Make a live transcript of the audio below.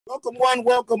Welcome one,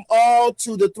 welcome all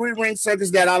to the three ring circus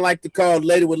that I like to call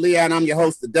Later with Leon. I'm your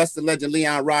host, the Dustin Legend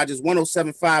Leon Rogers,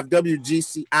 107.5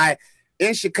 WGCI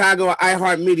in Chicago,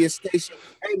 iHeartMedia station.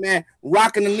 Hey man,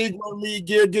 rocking the Negro League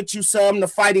gear, get you some, the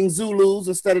Fighting Zulus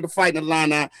instead of the Fighting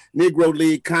Illini. Negro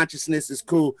League consciousness is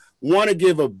cool. Want to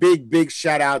give a big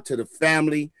shout out to the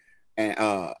family and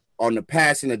on the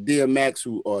passing of DMX,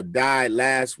 who died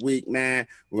last week, man.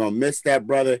 We're gonna miss that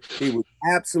brother. He was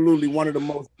absolutely one of the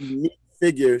most unique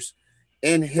figures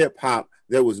in hip-hop.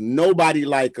 There was nobody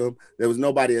like him. There was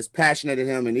nobody as passionate as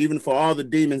him. And even for all the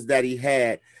demons that he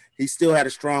still had a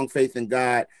strong faith in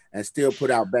God and still put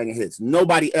out banging hits.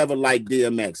 Nobody ever liked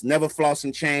DMX. Never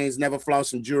flossing chains, never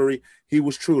flossing jewelry. He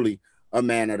was truly a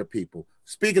man of the people.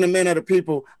 Speaking of men of the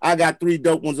people, I got three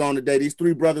dope ones on today. These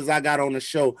three brothers I got on the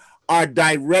show are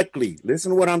directly,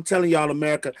 listen to what I'm telling y'all,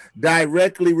 America,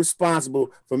 directly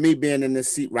responsible for me being in this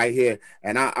seat right here.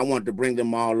 And I want to bring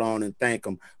them all on and thank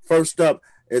them. First up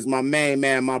is my main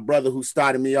man, my brother who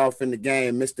started me off in the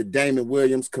game, Mr. Damon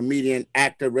Williams, comedian,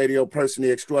 actor, radio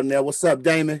personality extraordinaire. What's up,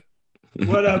 Damon?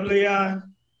 What up,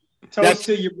 Leon? Toast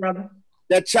to you, brother.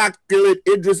 That chocolate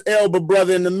Idris Elba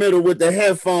brother in the middle with the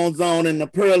headphones on and the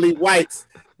pearly whites.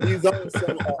 He's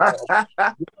also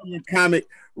a comic,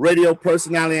 radio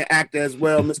personality, and actor as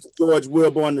well. Mr. George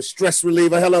Willborn, the stress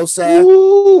reliever. Hello, sir.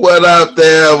 Ooh, what up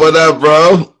there? What up,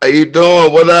 bro? How you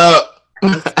doing? What up?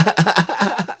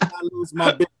 I lose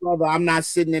my big brother. I'm not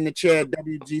sitting in the chair at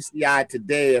WGCI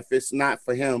today if it's not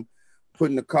for him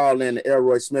putting the call in to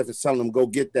Elroy Smith and telling him, go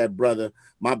get that brother,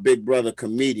 my big brother,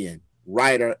 comedian,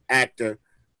 writer, actor,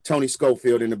 Tony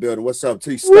Sculfield in the building. What's up,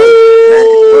 T?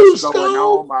 What's going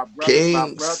on, my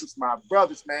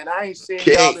brothers, man? I ain't seen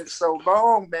y'all in so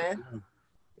long, man.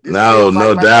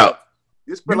 No doubt.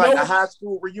 This been like a high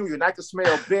school reunion. I can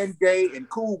smell Ben Gay and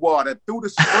Cool Water through the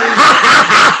screen.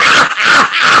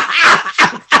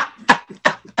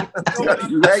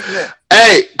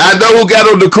 Hey, I know who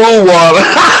got on the Cool Water.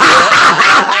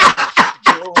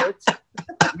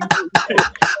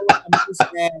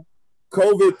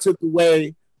 COVID took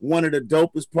away one of the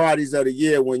dopest parties of the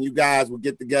year when you guys would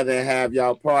get together and have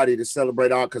y'all party to celebrate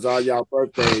because all y'all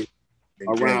birthdays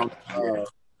around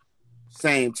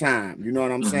same time. You know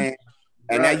what I'm saying?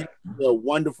 And that used to be a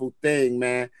wonderful thing,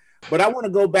 man. But I want to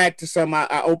go back to some.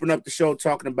 I opened up the show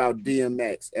talking about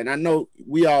DMX, and I know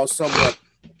we all somewhat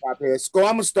hip-hop heads. Sko,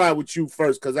 I'm gonna start with you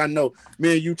first because I know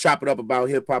me and you chop it up about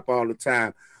hip hop all the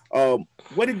time.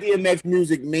 What did DMX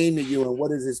music mean to you, and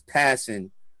what is his passing?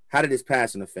 How did his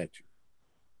passing affect you?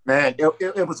 Man,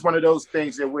 it was one of those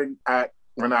things that when I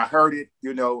heard it,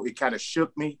 you know, it kind of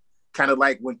shook me. Kind of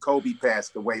like when Kobe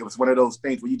passed away. It was one of those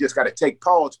things where you just got to take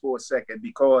pause for a second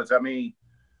because, I mean,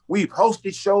 we've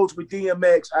hosted shows with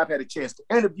DMX. I've had a chance to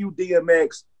interview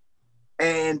DMX,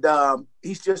 and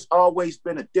he's just always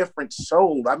been a different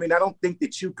soul. I mean, I don't think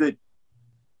that you could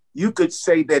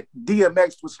say that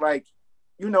DMX was like,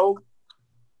 you know,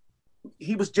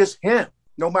 he was just him.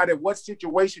 No matter what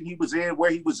situation he was in,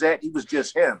 where he was at, he was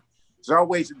just him. He's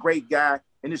always a great guy.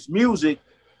 And his music,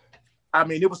 I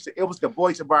mean, it was the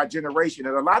voice of our generation.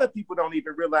 And a lot of people don't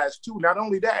even realize, too, not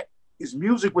only that, his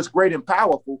music was great and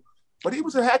powerful, but he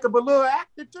was a heck of a little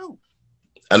actor, too.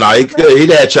 And he could. He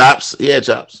had chops. He had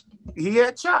chops. He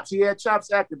had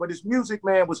chops acting. But his music,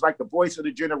 man, was like the voice of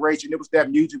the generation. It was that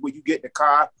music where you get in the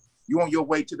car, you on your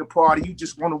way to the party, you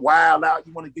just want to wild out,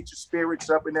 you want to get your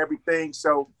spirits up and everything.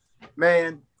 So,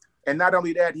 man, and not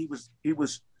only that, he was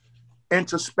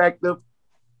introspective,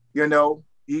 you know,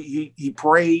 he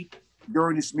prayed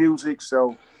during his music,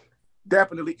 so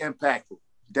definitely impactful,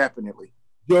 definitely.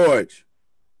 George.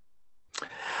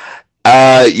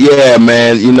 Yeah,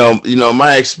 man, you know,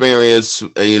 my experience,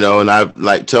 you know, and I've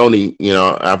like Tony, you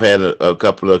know, I've had a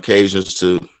couple of occasions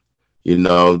to, you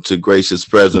know, to grace his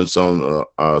presence on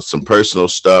some personal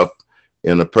stuff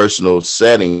in a personal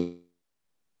setting.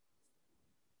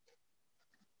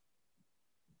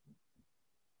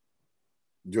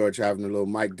 George having a little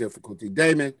mic difficulty.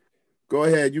 Damon, go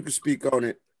ahead. You can speak on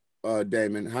it,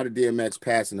 Damon. How did DMX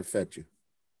passing affect you?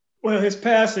 Well, his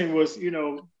passing was, you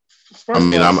know,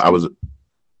 I was.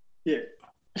 Yeah.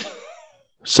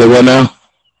 Say what now?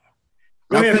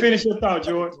 Go ahead and finish your thought,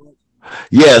 George.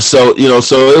 Yeah, so you know,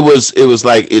 so it was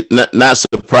like not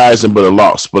surprising, but a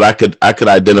loss. But I could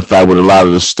identify with a lot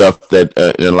of the stuff that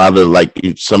and a lot of like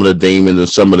some of the demons and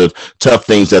some of the tough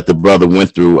things that the brother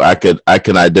went through. I can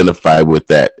identify with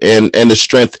that, and the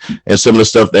strength and some of the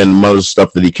stuff and some of the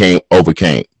stuff that he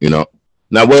overcame. You know.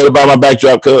 Now, what about my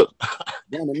backdrop, cuz?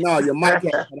 No, your mic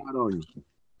got put out on you.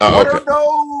 What are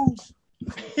those?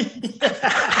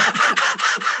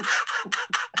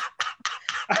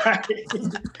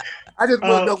 I just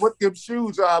want to know what them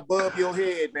shoes are above your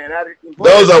head, man.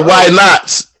 Those are white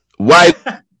knots. White.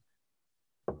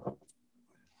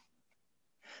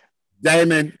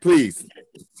 Damon, please.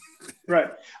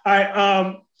 Right. All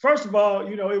right. First of all,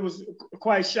 it was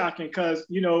quite shocking because,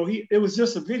 it was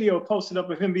just a video posted up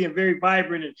of him being very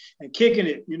vibrant and kicking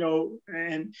it,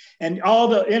 and all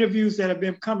the interviews that have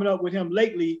been coming up with him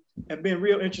lately have been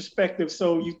real introspective.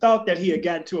 So you thought that he had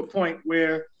gotten to a point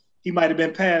where he might have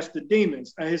been past the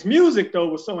demons. His music, though,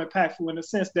 was so impactful in the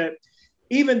sense that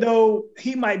even though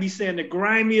he might be saying the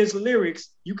grimiest lyrics,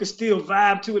 you could still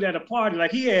vibe to it at a party.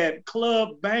 Like he had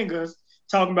club bangers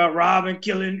talking about robbing,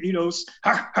 killing, he was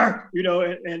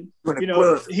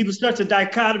such a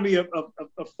dichotomy of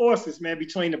forces, man,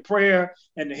 between the prayer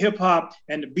and the hip hop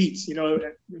and the beats,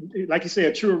 like you say,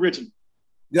 a true original.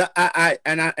 Yeah,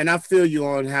 I feel you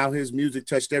on how his music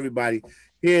touched everybody.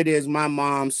 Here it is, my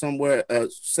mom somewhere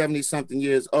 70-something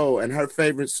years old, and her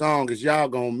favorite song is "Y'all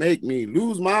Gonna Make Me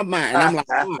Lose My Mind." And I'm like,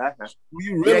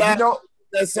 you realize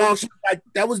that song? She like,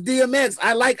 that was DMX.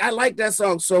 I like that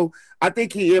song. So I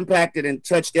think he impacted and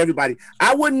touched everybody.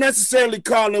 I wouldn't necessarily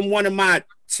call him one of my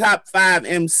top 5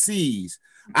 MCs.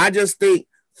 I just think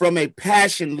from a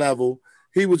passion level,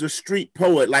 he was a street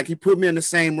poet. Like he put me in the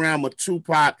same realm of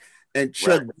Tupac and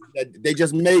Chuck. Right. They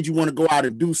just made you want to go out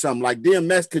and do something. Like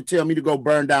DMX could tell me to go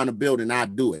burn down a building,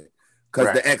 I'd do it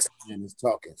because the X-Man is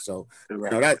talking. So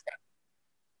that's.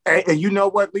 And you know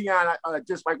what, Leon?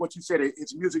 Just like what you said,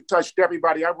 its music touched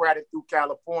everybody. I'm riding through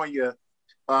California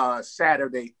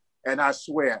Saturday, and I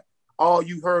swear, all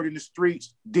you heard in the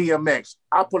streets, DMX.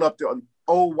 I pull up to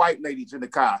old white ladies in the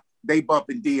car. They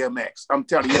bumping DMX. I'm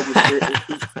telling you, so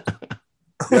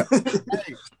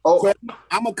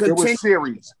I'm gonna continue. It was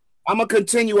serious. I'm gonna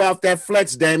continue off that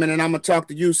flex, Damon, and I'm gonna talk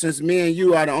to you since me and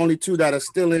you are the only two that are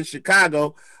still in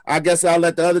Chicago. I guess I'll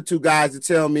let the other two guys to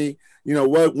tell me,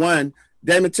 what one.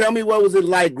 Damon, tell me what was it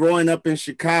like growing up in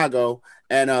Chicago?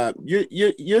 And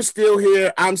you're still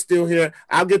here. I'm still here.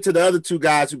 I'll get to the other two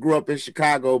guys who grew up in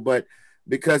Chicago, but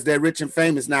because they're rich and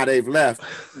famous now, they've left.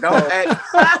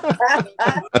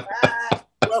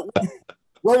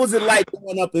 What was it like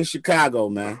growing up in Chicago,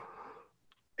 man?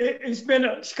 It's been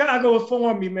Chicago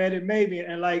informed me, man. It made me,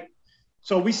 and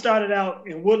so we started out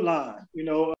in Woodlawn.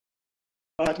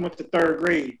 I went to 3rd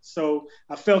grade, so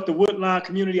I felt the Woodlawn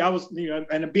community. I was,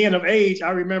 and being of age, I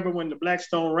remember when the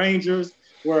Blackstone Rangers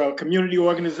were a community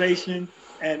organization,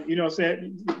 and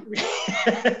said,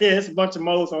 it's a bunch of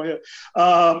moles on here.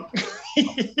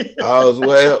 All's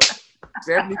well.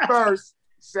 71st.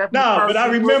 No, but I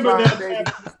remember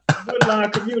that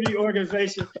Woodlawn community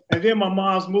organization, and then my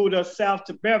mom's moved us south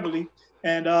to Beverly,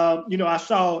 and I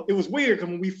saw it was weird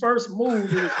because when we first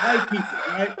moved, it was white people,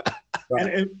 right?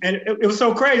 And it was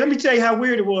so crazy. Let me tell you how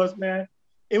weird it was, man.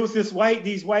 It was these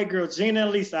white girls, Gina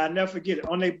and Lisa. I never forget it.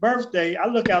 On their birthday, I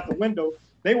look out the window.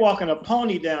 They walking a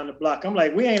pony down the block. I'm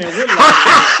like, we ain't in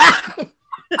Woodlawn.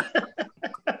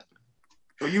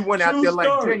 So you went out there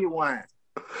like genuine.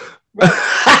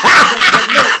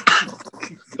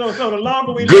 So the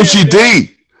longer we Gucci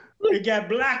D. It got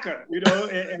blacker,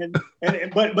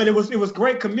 but it was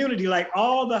great community. Like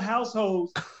all the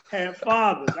households had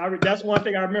fathers. That's one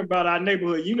thing I remember about our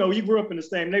neighborhood. You grew up in the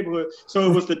same neighborhood, so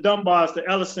it was the Dunbars, the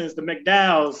Ellisons, the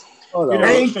McDowells.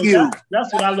 Thank you.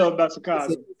 That's what I love about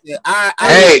Chicago.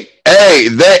 Hey,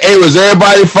 it was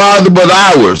everybody's father but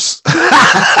ours.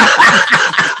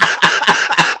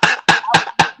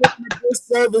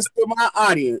 Service to my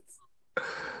audience.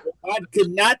 I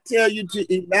could not tell you to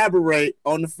elaborate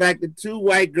on the fact that 2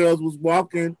 white girls was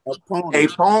walking a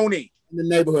pony in the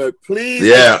neighborhood. Please,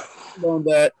 on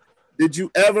that. Did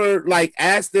you ever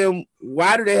ask them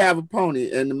why do they have a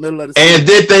pony in the middle of the And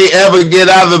did they ever get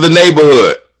out of the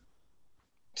neighborhood?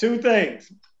 2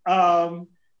 things.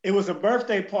 It was a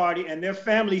birthday party, and their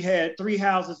family had 3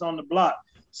 houses on the block.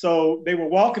 So they were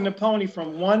walking the pony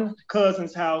from one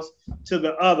cousin's house to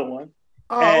the other one.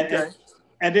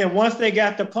 And then once they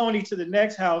got the pony to the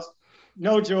next house,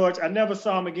 no, George, I never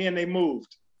saw them again. They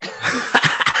moved.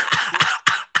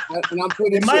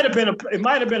 It might have been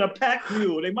a pack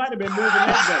mule. They might have been moving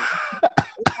that day.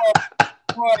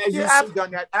 I've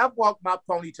done that. I've walked my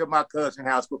pony to my cousin's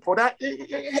house before. That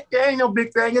it ain't no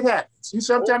big thing. It happens.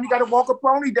 Sometimes you got to walk a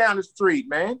pony down the street,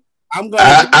 man. I'm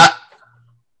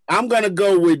gonna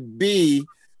go with B.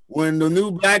 When the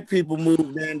new black people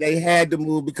moved in, they had to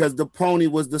move because the pony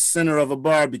was the center of a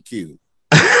barbecue.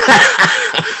 And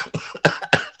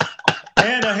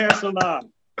a hair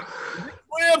salon.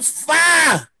 Ribs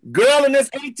fire. Girl, in this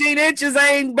 18 inches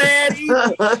ain't bad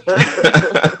either.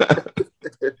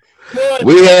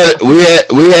 we had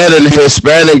a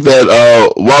Hispanic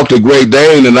that walked a Great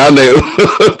Dane, and I knew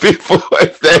before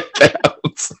that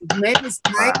counts. His name is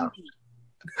Tiny.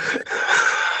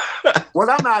 Well,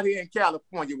 I'm out here in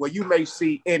California where you may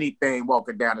see anything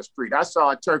walking down the street. I saw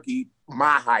a turkey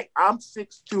my height. I'm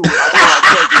 6'2". I saw a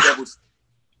turkey that was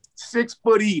 6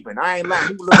 foot even. I ain't lying.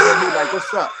 He was looking at me like,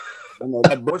 "What's up?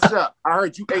 What's up? I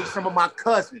heard you ate some of my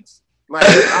cousins." Like,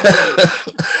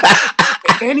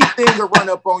 anything to run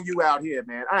up on you out here,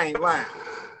 man. I ain't lying.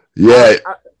 Yeah.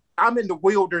 I'm in the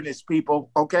wilderness, people,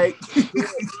 okay?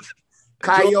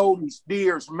 Coyotes,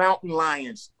 deers, mountain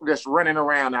lions just running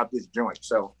around out this joint.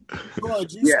 So,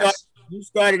 George, you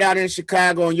started out in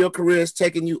Chicago, and your career has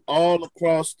taken you all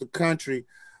across the country.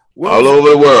 All over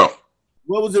the world.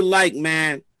 What was it like,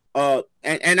 man?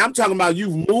 And I'm talking about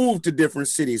you've moved to different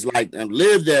cities, like, and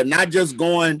lived there, not just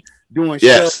doing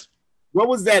shows. What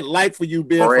was that like for you,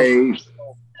 Bill? And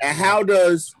how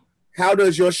does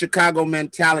your Chicago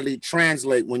mentality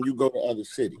translate when you go to other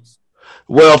cities?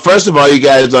 Well, first of all, you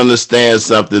guys understand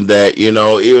something that,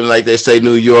 even like they say,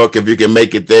 New York, if you can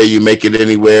make it there, you make it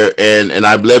anywhere. And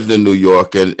I've lived in New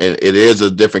York, and it is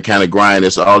a different kind of grind,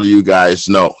 as all of you guys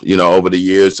know, over the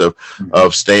years of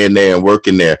staying there and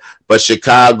working there. But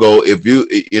Chicago, if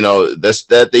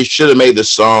that they should have made the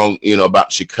song,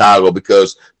 about Chicago,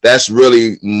 because that's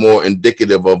really more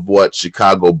indicative of what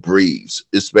Chicago breathes,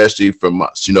 especially from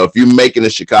us. If you make it in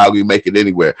Chicago, you make it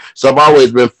anywhere. So I've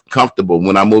always been comfortable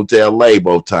when I moved to LA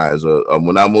both times, or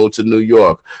when I moved to New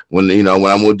York, when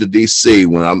I moved to DC,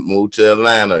 when I moved to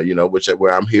Atlanta,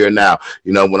 where I'm here now,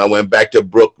 when I went back to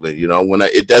Brooklyn,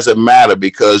 it doesn't matter,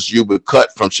 because you were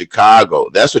cut from Chicago.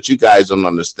 That's what you guys don't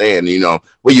understand.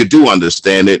 Well, you do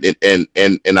understand it, and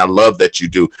I love that you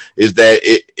do, is that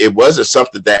it wasn't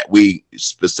something that we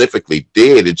specifically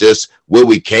did. It just where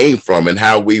we came from and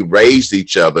how we raised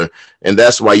each other. And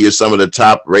that's why you're some of the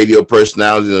top radio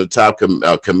personalities and the top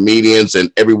comedians,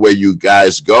 and everywhere you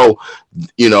guys go,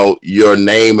 your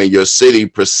name and your city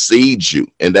precedes you.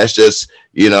 And that's just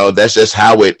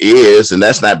how it is. And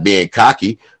that's not being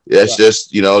cocky. That's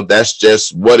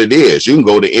just what it is. You can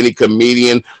go to any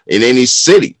comedian in any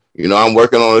city. I'm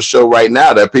working on a show right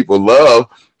now that people love,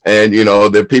 and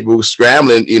the people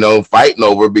scrambling, fighting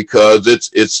over, because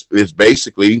it's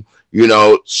basically,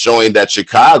 showing that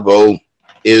Chicago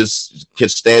can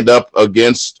stand up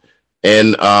against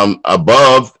and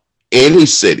above any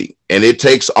city. And it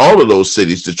takes all of those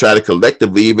cities to try to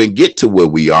collectively even get to where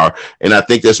we are. And I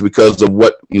think that's because of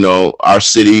what, our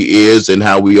city is and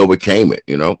how we overcame it,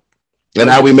 and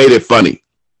how we made it funny.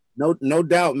 No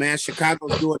doubt, man.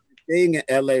 Chicago's doing thing in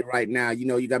LA right now.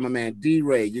 You got my man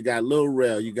D-Ray, you got Lil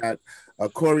Rel, you got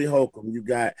Corey Holcomb, you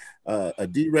got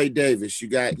D-Ray Davis, you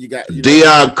got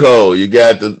Deion Cole, you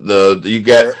got you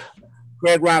got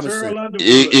Craig Robinson,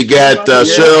 you got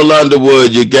Cheryl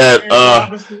Underwood, you got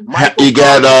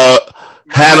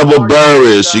Hannibal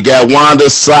Burris, you got Wanda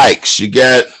Sykes, you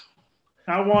got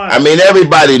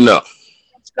everybody know.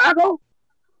 Chicago?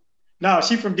 No,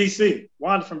 she from DC.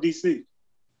 Wanda from DC.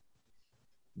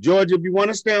 George, if you want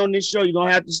to stay on this show, you're going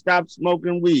to have to stop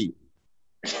smoking weed.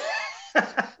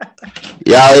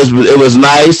 Yeah, it was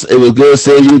nice. It was good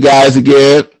seeing you guys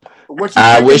again.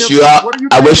 I wish you all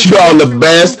the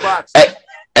best.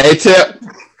 Hey, Tip,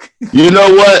 you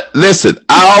know what? Listen,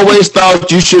 I always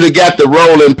thought you should have got the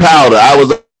rolling powder.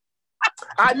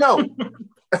 I know.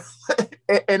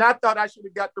 And I thought I should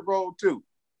have got the roll too.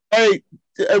 Hey,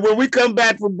 when we come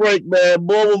back from break, man,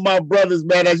 more with my brothers,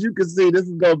 man. As you can see, this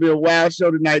is going to be a wild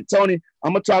show tonight. Tony,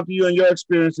 I'm going to talk to you and your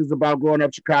experiences about growing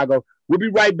up Chicago. We'll be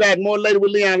right back. More Later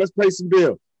with Leon. Let's play some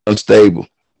Bill. Unstable.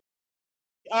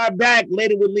 All right, back.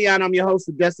 Later with Leon. I'm your host,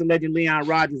 the Destin Legend, Leon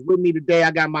Rogers. With me today,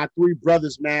 I got my 3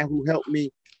 brothers, man, who helped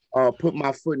me put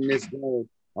my foot in this game.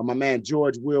 My man,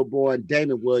 George Willborn,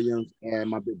 Damon Williams, and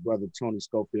my big brother, Tony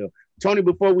Sculfield. Tony,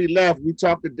 before we left, we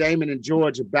talked to Damon and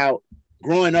George about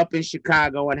growing up in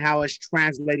Chicago and how it's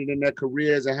translated in their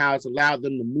careers and how it's allowed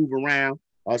them to move around,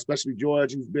 especially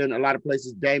George, who's been a lot of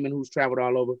places, Damon, who's traveled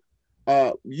all over.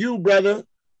 You, brother,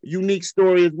 unique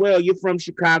story as well. You're from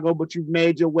Chicago, but you've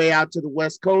made your way out to the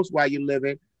West Coast while you're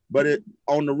living, but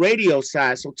on the radio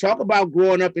side. So talk about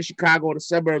growing up in Chicago, the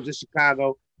suburbs of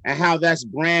Chicago, and how that's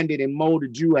branded and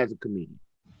molded you as a comedian.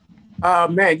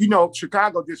 Man,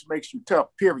 Chicago just makes you tough,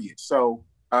 period. So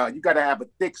you got to have a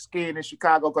thick skin in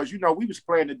Chicago, because, we was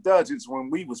playing the dozens when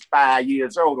we was 5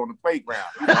 years old on the playground.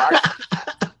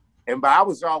 But I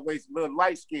was always a little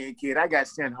light-skinned kid. I got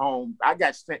sent home. I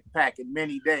got sent packing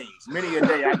many days. Many a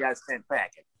day I got sent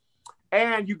packing.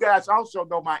 And you guys also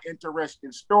know my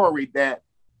interesting story that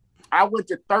I went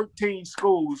to 13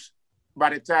 schools by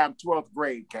the time 12th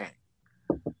grade came.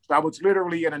 So I was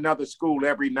literally in another school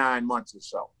every 9 months or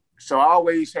so. So I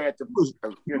always had to,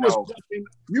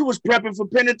 you was prepping for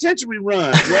penitentiary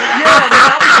runs. Right?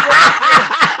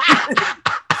 Yeah,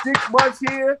 6 months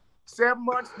here, 7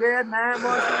 months there, 9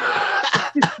 months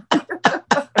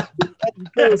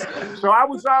here. So I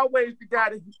was always the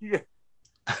guy that,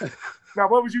 Now,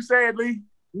 what was you saying, Lee?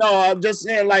 No, I'm just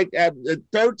saying, like, at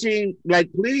 13,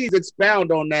 like, please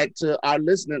expound on that to our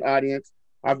listening audience,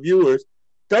 our viewers.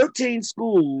 13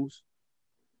 schools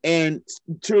and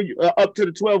up to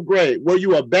the 12th grade. Were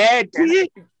you a bad kid?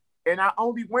 And I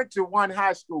only went to one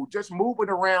high school, just moving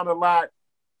around a lot.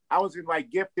 I was in like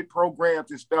gifted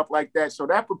programs and stuff like that. So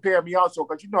that prepared me also,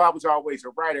 because I was always a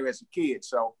writer as a kid.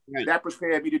 So that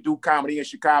prepared me to do comedy in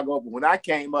Chicago. But when I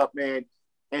came up, man,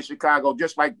 in Chicago,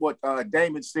 just like what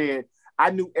Damon said,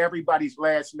 I knew everybody's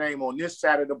last name on this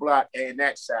side of the block and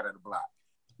that side of the block.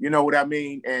 You know what I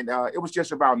mean? And it was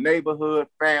just about neighborhood,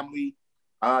 family.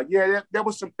 There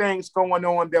was some things going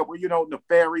on that were,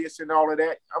 nefarious and all of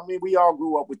that. I mean, we all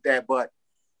grew up with that. But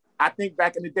I think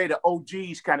back in the day, the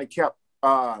OGs kind of kept,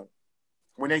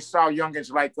 when they saw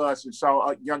youngins like us and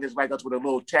saw youngins like us with a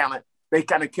little talent, they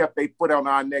kind of kept their foot on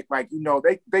our neck. Like,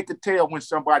 they could tell when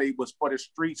somebody was for the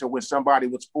streets or when somebody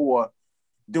was for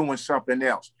doing something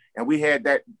else. And we had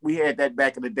that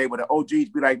back in the day where the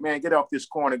OGs be like, man, get off this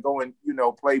corner, go and,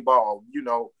 play ball.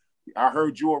 I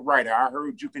heard you're a writer. I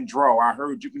heard you can draw. I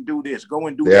heard you can do this. Go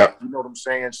and do that. You know what I'm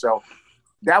saying? So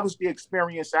that was the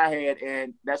experience I had.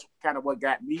 And that's kind of what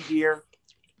got me here.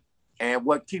 And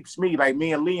what keeps me, like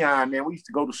me and Leon, man, we used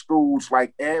to go to schools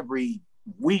like every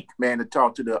week, man, to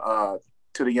talk to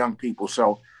the young people.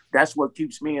 So that's what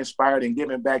keeps me inspired and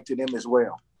giving back to them as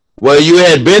well. Well, you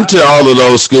had been to all of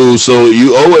those schools, so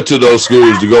you owe it to those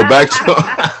schools to go back to.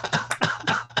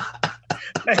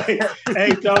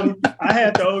 Hey, Tony, I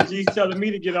had the OGs telling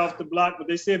me to get off the block, but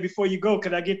they said, before you go,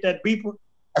 can I get that beeper?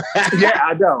 Yeah,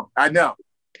 I know.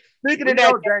 Speaking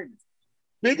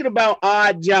about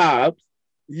odd jobs,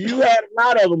 you had a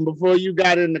lot of them before you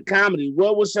got into comedy.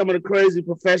 What were some of the crazy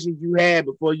professions you had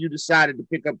before you decided to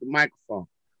pick up the microphone?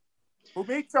 Well,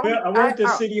 I worked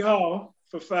at City Hall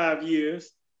for 5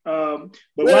 years. But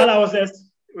while I was at,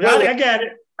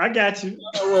 I got you.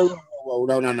 Whoa,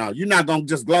 no. You're not going to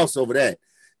just gloss over that.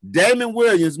 Damon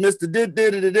Williams,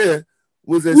 Mr.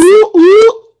 was a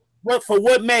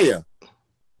what mayor?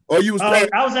 Or you was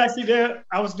I was actually there.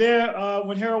 I was there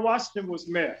when Harold Washington was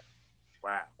mayor.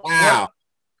 Wow.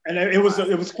 And it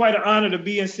was quite an honor to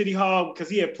be in City Hall because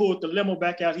he had pulled the limo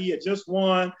back out. He had just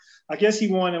won. I guess he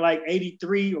won in like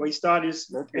 83, or he started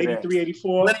 83,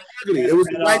 84. It was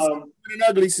an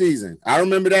ugly season. I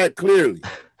remember that clearly.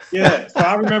 Yeah, so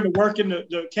I remember working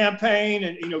the campaign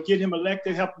and getting him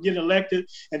elected, helping get elected,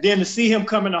 and then to see him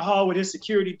come in the hall with his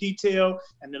security detail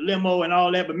and the limo and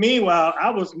all that. But meanwhile,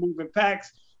 I was moving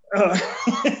packs on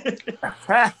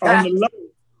the low.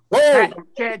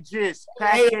 Packages.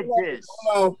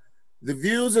 The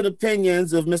views and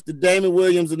opinions of Mr. Damon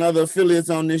Williams and other affiliates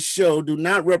on this show do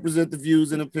not represent the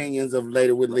views and opinions of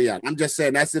Later with Leon. I'm just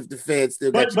saying that's if the Fed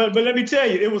still got but let me tell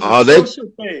you, it was a social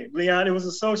thing, Leon. It was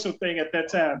a social thing at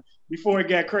that time before it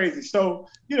got crazy. So,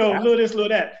 little this, little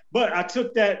that. But I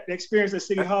took that experience at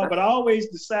City Hall, but I always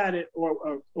decided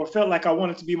or felt like I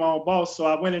wanted to be my own boss. So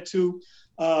I went into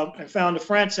and found a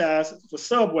franchise for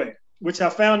Subway, which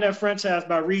I found that franchise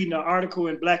by reading an article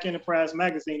in Black Enterprise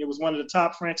magazine. It was one of the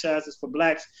top franchises for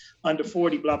Blacks under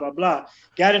 40, blah, blah, blah.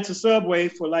 Got into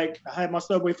Subway I had my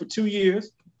Subway for 2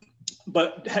 years.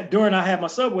 But during I had my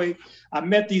Subway, I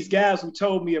met these guys who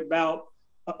told me about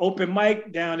an open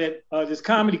mic down at this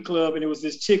comedy club. And it was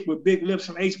this chick with big lips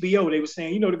from HBO. They were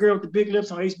saying, the girl with the big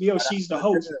lips on HBO, she's the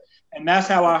host. And that's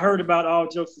how I heard about All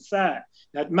Jokes Aside.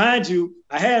 Now, mind you,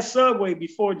 I had Subway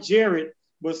before Jared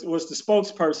was the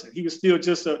spokesperson. He was still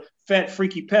just a fat,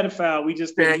 freaky pedophile. We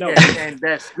just didn't know. And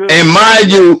that's good. And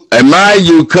mind you,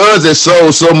 cuz it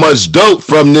sold so much dope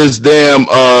from this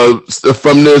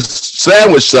from this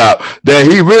sandwich shop that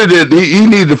he really did. He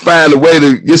needed to find a way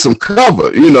to get some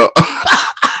cover, Putting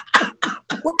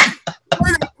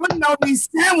on these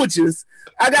sandwiches,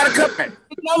 I got a couple.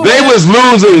 They was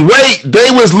losing weight.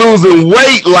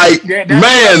 Like,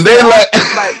 man, they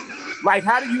like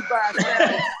how do you buy a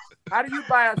sandwich? How do you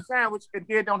buy a sandwich and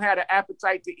then don't have the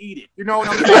appetite to eat it? You know what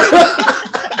I'm saying?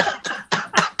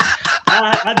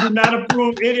 I do not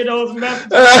approve any of those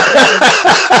methods.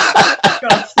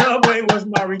 Because Subway was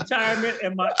my retirement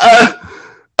and my...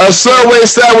 a Subway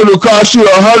sandwich will cost you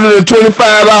 $125.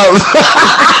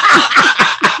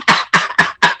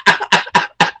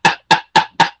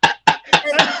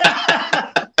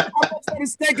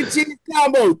 Steak and cheese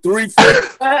combo,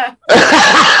 $3.50.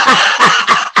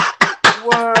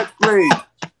 What?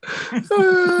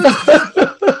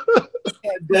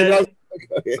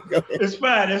 It's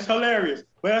fine. It's hilarious.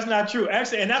 But that's not true.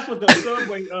 Actually, and that's what the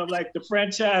Subway, like the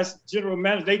franchise general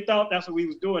manager, they thought that's what we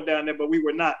was doing down there, but we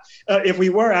were not. If we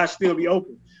were, I'd still be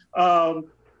open.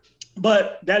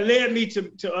 But that led me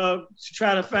to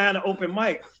try to find an open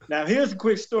mic. Now, here's a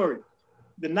quick story.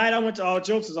 The night I went to All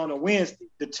Jokes was on a Wednesday.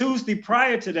 The Tuesday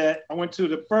prior to that, I went to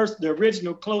the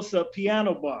original Close-Up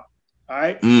Piano Bar. All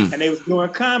right. And they was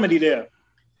doing comedy there.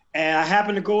 And I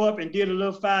happened to go up and did a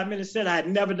little 5-minute set. I had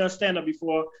never done stand-up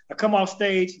before. I come off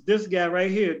stage. This guy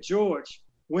right here, George,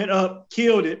 went up,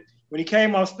 killed it. When he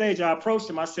came off stage, I approached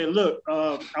him. I said, look,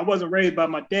 I wasn't raised by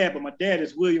my dad, but my dad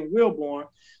is William Willborn.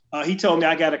 He told me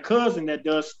I got a cousin that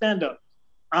does stand-up.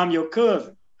 I'm your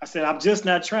cousin. I said, I'm just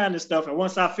not trying this stuff. And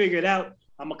once I figure it out,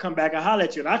 I'm going to come back and holler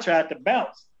at you. And I tried to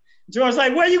bounce. George's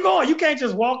like, where you going? You can't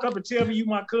just walk up and tell me you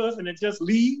my cousin and just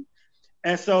leave.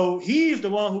 And so he's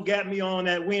the one who got me on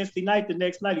that Wednesday night. The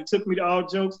next night, he took me to All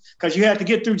Jokes because you had to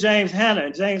get through James Hanna.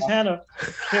 And James Hanna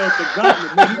held the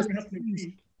gauntlet. I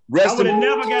would have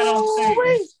never got on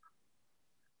stage.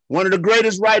 One of the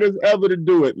greatest writers ever to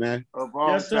do it, man.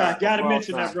 Yes, sir. I got to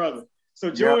mention that, brother.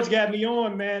 So George got me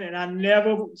on, man, and I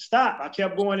never stopped. I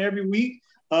kept going every week.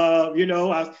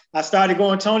 I started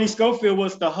going. Tony Sculfield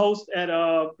was the host at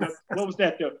what was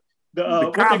that?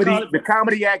 The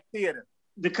Comedy Act Theater.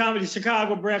 The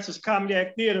Chicago branch of Comedy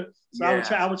Act Theater. So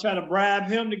I would try to bribe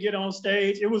him to get on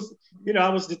stage. It was, I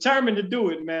was determined to do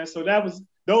it, man. So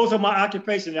those are my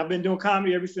occupations. I've been doing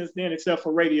comedy ever since then, except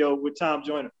for radio with Tom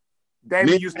Joyner.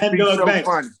 Damon used to be so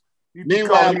funny.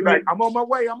 Meanwhile, like, I'm on my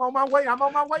way.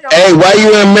 Hey, why you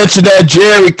didn't mention that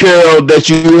Jerry curl that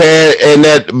you had and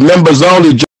that members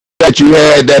only that you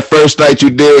had that first night you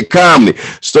did comedy?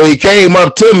 So he came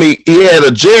up to me. He had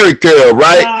a Jerry curl,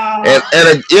 right? Yeah,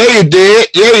 you did.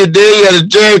 He had a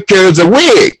Jerry curl. It was a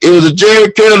wig. It was a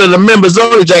Jerry curl and a members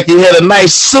only jacket. He had a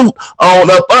nice suit on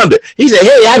up under. He said,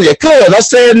 "Hey, I'm your cousin." I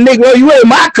said, "Nigga, you ain't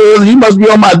my cousin. You must be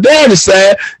on my daddy's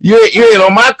side. You ain't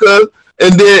on my cousin."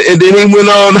 And then he went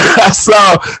on. I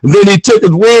saw. Then he took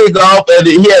his wig off, and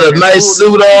he had a nice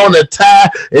suit on, a tie,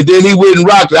 and then he went and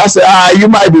rocked it. I said, you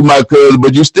might be my cousin,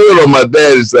 but you still on my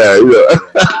daddy's side." Before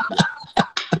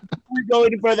we go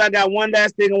any further, I got one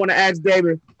last thing I want to ask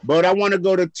David, but I want to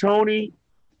go to Tony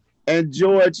and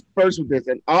George first with this,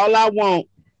 and all I want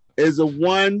is a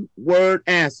one-word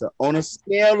answer on a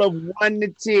scale of 1 to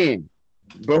 10.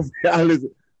 Both y'all listen.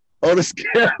 On a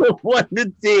scale of 1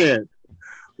 to 10.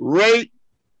 Rate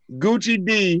Gucci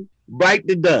D Bite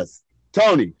the Dust.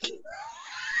 Tony.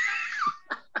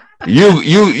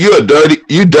 You're dirty.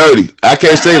 You dirty. I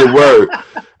can't say the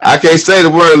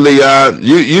word. Leon.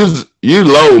 You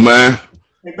low, man.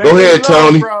 Hey, go ahead,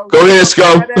 Tony. Bro. Go ahead,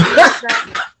 Sco.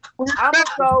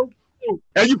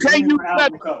 And you can't use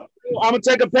that. I'm gonna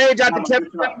take a page out the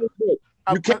template.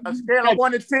 A scale of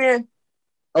 1 to 10.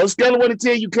 On a scale of 1 to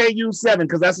 10, you can't use 7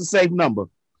 because that's a safe number.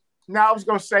 Now I was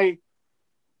gonna say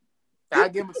I'll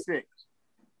give him a 6.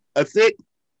 A 6?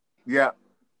 Yeah.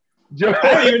 I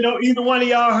don't even know either one of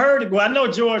y'all heard it. Well, I know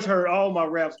George heard all my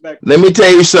raps back then. Let me tell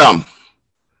you something.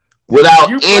 Without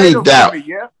any doubt.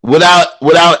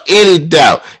 Without any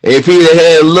doubt. If he'd have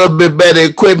had a little bit better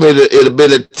equipment, it'd have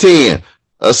been a 10.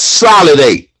 A solid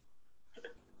 8.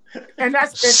 And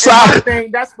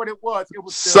that's what it was. It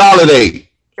was solid 8.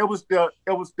 It was the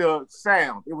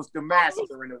sound. It was the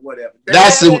mastering or whatever.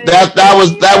 That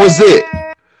was it.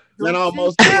 Then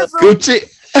almost Gucci.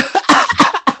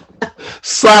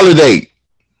 Solid 8.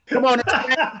 Come on.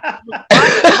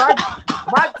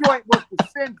 My joint was the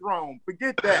Syndrome.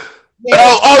 Forget that.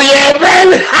 Yeah,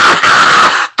 man.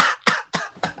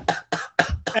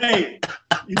 Hey,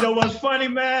 you know what's funny,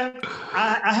 man?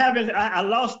 I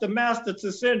lost the master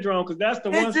to Syndrome because that's the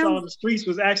one song the streets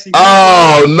was actually.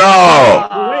 Oh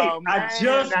no! I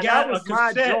just got a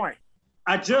cassette.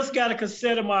 I just got a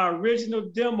cassette of my original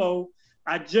demo.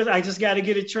 I just got to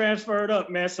get it transferred up,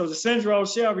 man. So the Syndrome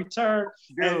shall return.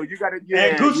 Dude, you got to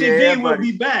and Gucci D will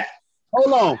be back.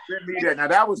 Hold on. Now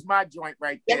that was my joint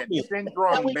right there. The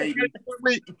Syndrome, baby.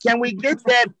 Can we get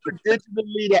that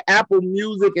digitally to Apple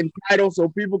Music and Tidal so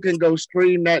people can go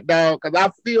stream that, dog? Because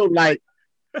I feel like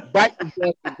Bite the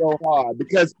Dust to go hard.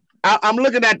 Because I'm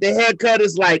looking at the haircut.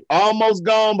 It's like almost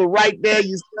gone, but right there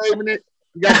you're saving it.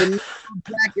 You got the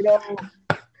jacket on.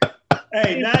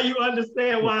 Hey, now you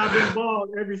understand why I've been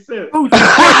bald ever since. Dude, you look so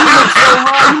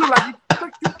hard. You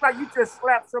look like you just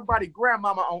slapped somebody's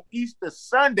grandmama on Easter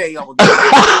Sunday over there.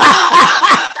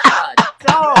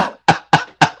 God,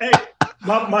 hey,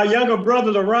 my younger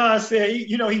brother, LaRon, said,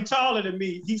 he taller than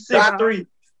me. He's 6'3".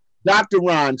 Dr.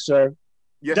 Ron, sir.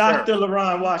 Yes, Dr.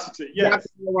 LaRon Washington. Yes. Dr.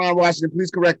 LaRon Washington,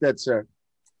 please correct that, sir.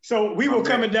 So we were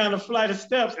coming down the flight of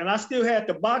steps, and I still had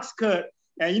the box cut.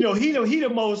 And you know, he the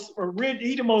most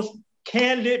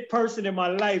candid person in my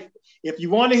life. If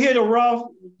you want to hit a raw,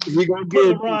 he gonna put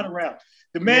the rod around.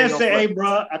 The man said, "Hey,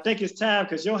 bro, I think it's time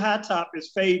because your high top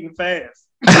is fading fast."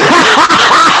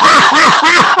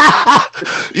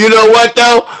 You know what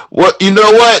though? You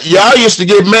know what? Y'all used to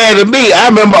get mad at me. I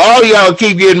remember all y'all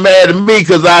keep getting mad at me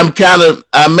because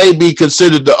I may be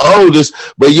considered the oldest,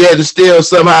 but yet and still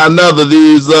somehow or another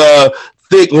these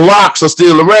thick locks are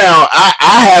still around.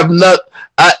 I have not.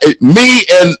 Me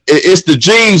and it's the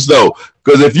genes though,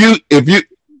 because if you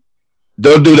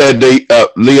don't do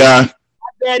that, Leon.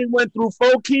 Daddy went through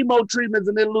 4 chemo treatments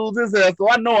and then lose his hair, so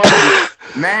I know.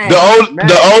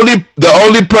 The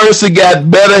only person got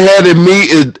better hair than me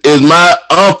is my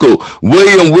uncle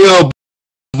Willborn.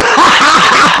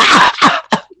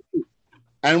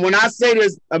 And when I say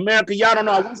this, America, y'all don't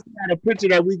know. I wish we had a picture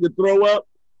that we could throw up,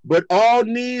 but all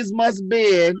knees must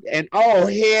bend and all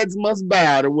heads must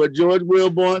bow to what George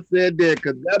Willborn said there,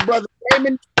 because that brother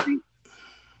Damon,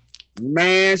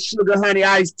 man, sugar honey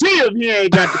iced tea if he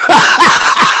ain't got the.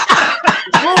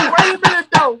 Whoa, wait a minute,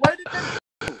 though.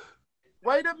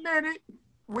 Wait a minute.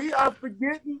 We are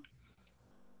forgetting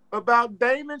about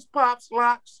Damon's pops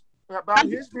locks, about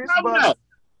his butt.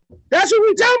 That's what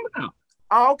we talking about.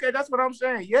 Oh, okay, that's what I'm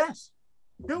saying. Yes.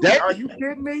 Dude, are you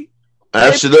kidding me?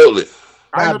 Absolutely.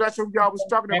 I know that's what y'all was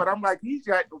talking about. I'm like, he's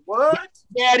got the what?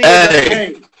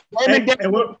 Damon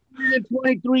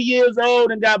 23 years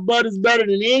old and got butters better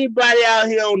than anybody out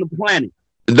here on the planet.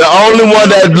 The only one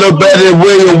that look better than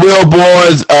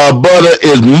Willborn's butter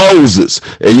is Moses.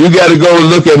 And you got to go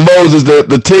look at Moses,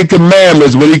 the 10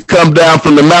 Commandments, when he come down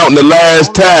from the mountain the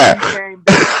last time.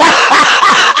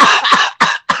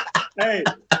 Hey,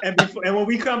 and when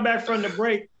we come back from the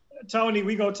break, Tony,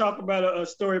 we going to talk about a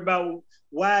story about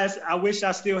why I wish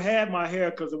I still had my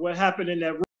hair because of what happened in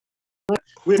that room.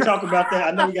 We'll talk about that.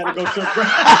 I know we got to go to a break.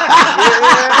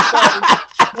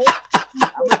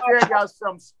 I'm gonna tell y'all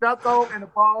some stucco and a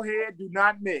bald head do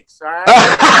not mix. All right.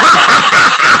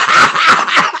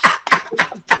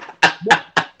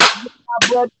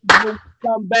 When we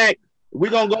come back,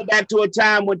 we're gonna go back to a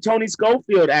time when Tony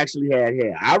Sculfield actually had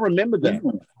hair. I remember that.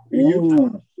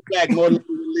 Back more than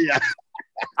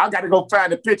I gotta go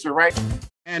find the picture, right?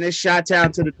 And it's shot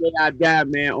down to the day I die,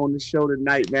 man. On the show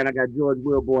tonight, man. I got George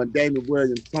Willborn, Damon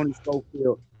Williams, Tony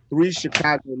Sculfield, 3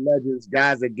 Chicago legends,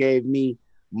 guys that gave me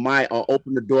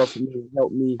open the door for me and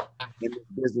help me in this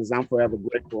business. I'm forever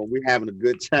grateful. We're having a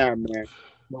good time, man.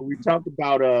 When we talked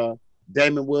about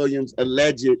Damon Williams'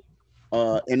 alleged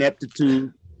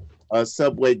ineptitude,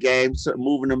 subway game,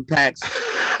 moving them packs.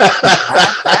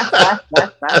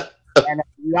 And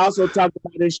we also talked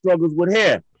about his struggles with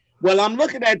hair. Well, I'm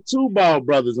looking at 2 bald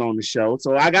brothers on the show,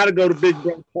 so I got to go to Big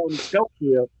Brother Tony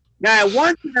Sculfield. Now, at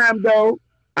one time, though,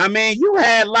 I mean, you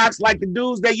had locks like the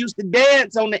dudes that used to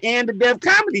dance on the End of Death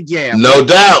Comedy Jam. No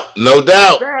doubt. Hold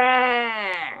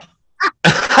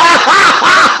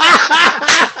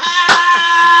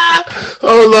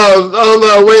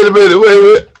on. Wait a minute.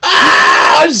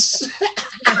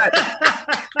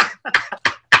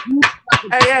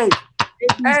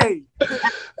 Hey.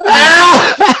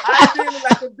 I feel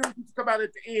like the dudes used to come out at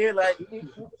the end like.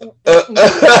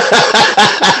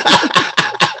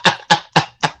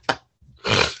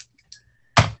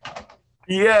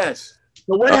 Yes.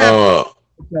 So what happened,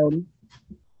 Tony?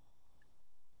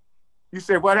 You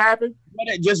said what happened?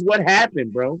 What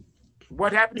happened, bro?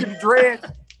 What happened to the dreads?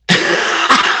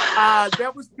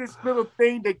 There was this little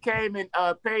thing that came and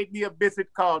paid me a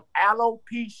visit called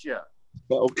alopecia.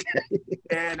 Okay.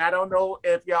 And I don't know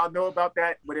if y'all know about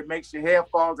that, but it makes your hair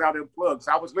falls out in plugs.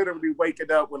 I was literally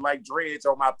waking up with like dreads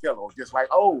on my pillow, just like,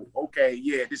 oh, okay,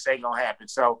 yeah, this ain't gonna happen.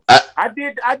 So I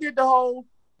did the whole.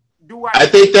 I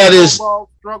think that is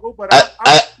struggle, but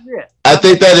I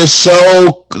think that is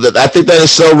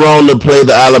so wrong to play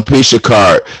the alopecia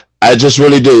card. I just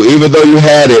really do. Even though you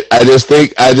had it, I just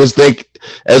think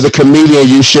as a comedian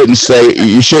you shouldn't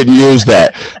use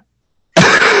that.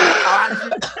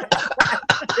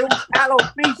 It was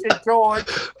alopecia, George.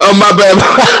 Oh my bad.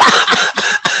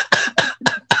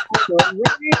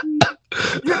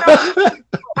 You know,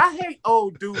 I hate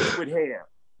old dudes with hair.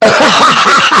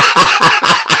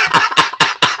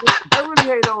 I really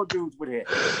hate old dudes with hair.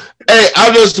 Hey,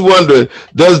 I'm just wondering,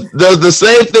 does the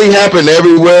same thing happen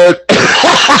everywhere?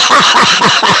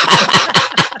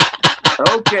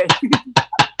 Okay.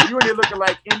 You really looking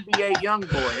like NBA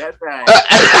YoungBoy. That's right.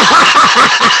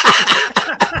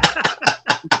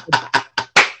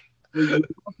 You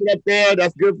up there,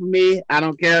 that's good for me. I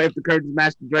don't care if the curtains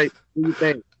match the drape. Do you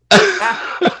think?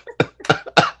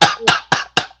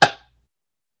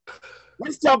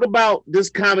 let's talk about this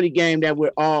comedy game that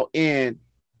we're all in.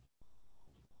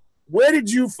 Where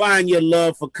did you find your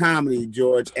love for comedy,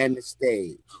 George, and the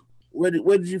stage? Where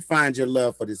did you find your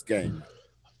love for this game?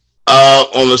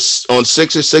 On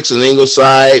 66 in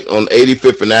Ingleside, on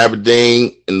 85th in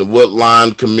Aberdeen, in the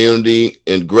Woodlawn community,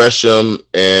 in Gresham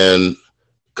and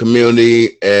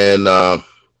community, and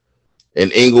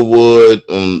in Inglewood,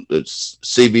 on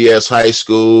CBS High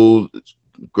School,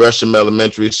 Gresham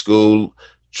Elementary School.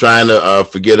 Trying to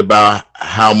forget about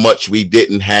how much we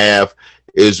didn't have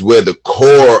is where the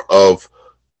core of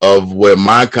where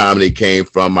my comedy came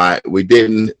from. We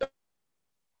didn't.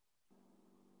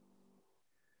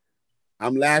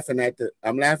 I'm laughing at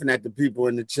the people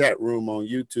in the chat room on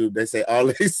YouTube. They say all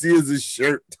they see is a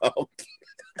shirt talking.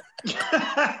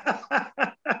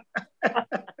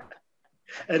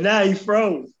 And now he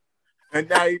froze.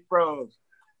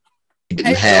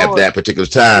 Didn't have that particular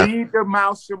time. Feed the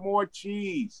mouse some more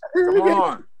cheese. Come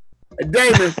on.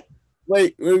 Damon,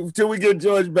 wait till we get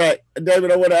George back. David,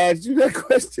 I want to ask you that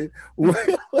question. What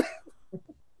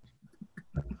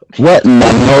in the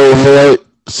whole hell?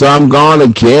 So I'm gone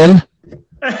again?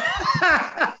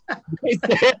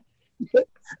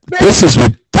 This is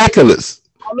ridiculous.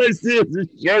 All they see is a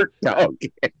shirt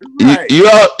talking. Right. You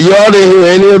all didn't hear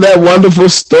any of that wonderful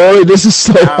story? This is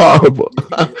so horrible.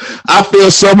 I feel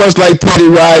so much like Teddy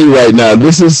Riley right now.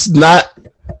 This is not.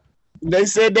 They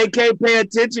said they can't pay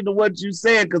attention to what you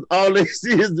said because all they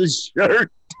see is the shirt.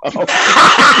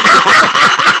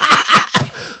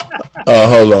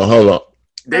 Hold on.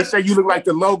 They say you look like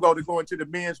the logo to go into the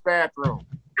men's bathroom.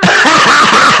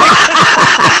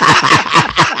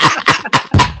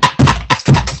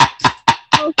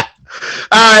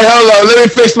 All right, hold on. Let me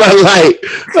fix my light.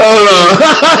 Hold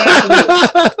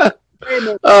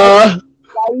on.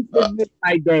 Why you fix this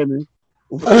light, Damon?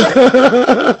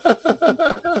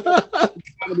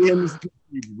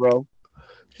 Bro.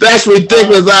 That's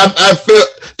ridiculous. I feel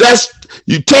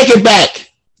you take it back.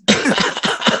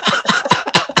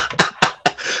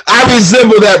 I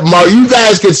resemble that, Mark. You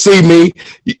guys can see me.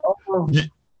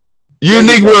 You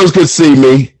Negroes can see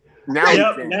me.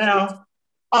 Now.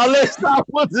 All this stuff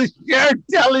was a shirt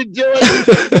telling George.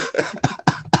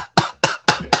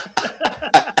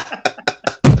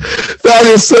 That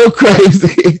is so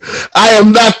crazy. I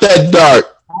am not that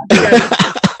dark.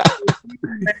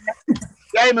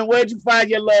 Damon, where'd you find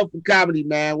your love for comedy,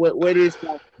 man? Where did it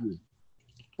start for you?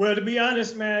 Well, to be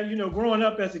honest, man, growing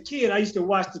up as a kid, I used to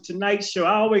watch The Tonight Show.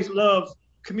 I always loved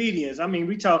comedians. I mean,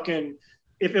 we talking,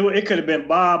 if it could have been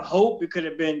Bob Hope, it could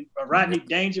have been Rodney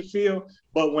Dangerfield.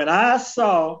 But when I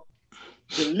saw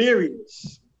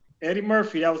Delirious, Eddie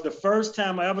Murphy, that was the first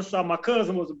time I ever saw. My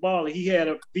cousin was a baller. He had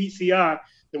a VCR,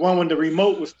 the one when the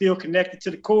remote was still connected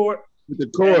to the cord. The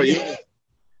cord, yeah.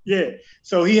 Yeah.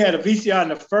 So he had a VCR,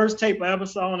 and the first tape I ever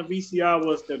saw on a VCR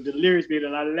was the Delirious video,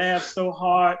 and I laughed so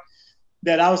hard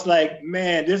that I was like,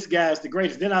 man, this guy's the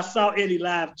greatest. Then I saw Eddie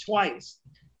live twice.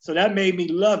 So that made me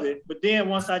love it. But then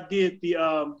once I did the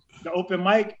open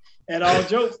mic at All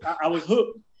Jokes, I was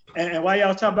hooked. And while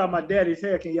y'all talking about my daddy's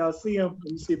hair, can y'all see him?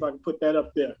 Let me see if I can put that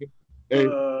up there.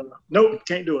 Nope,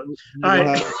 can't do it. All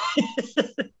right.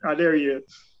 Oh, there he is.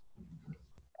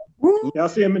 Y'all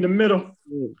see him in the middle?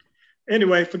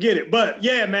 Anyway, forget it. But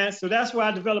yeah, man, so that's where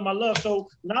I developed my love. So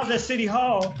when I was at City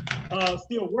Hall,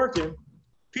 still working,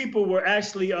 people were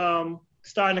actually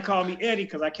starting to call me Eddie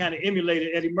because I kind of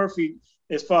emulated Eddie Murphy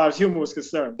as far as humor was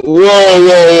concerned. Whoa.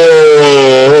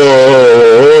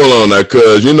 Hold on now,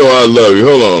 cuz. You know I love you.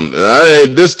 Hold on.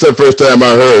 This is the first time I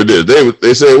heard this.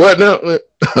 They say, what now?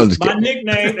 My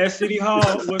nickname at City Hall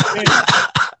was Eddie.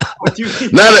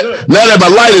 Now that my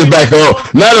light is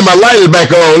back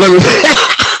on. Let me...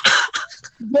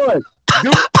 George,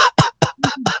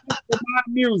 this is for my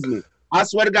amusement. I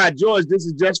swear to God, George, this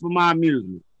is just for my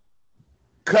amusement.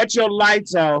 Cut your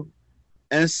lights off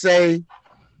and say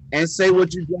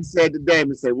what you just said to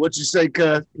Damon. Say what you say,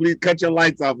 cuz. Please cut your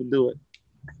lights off and do it.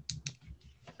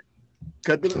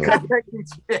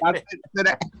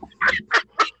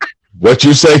 What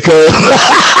you say, cuz?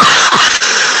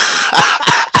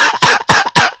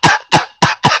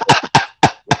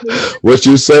 What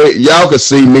you say? Y'all can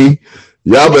see me.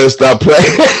 Y'all better stop playing.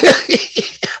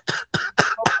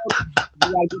 We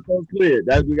gotta get those clear.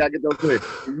 We gotta get those clear.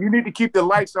 You need to keep the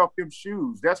lights off them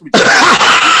shoes. That's what you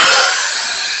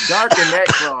darken that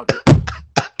closet.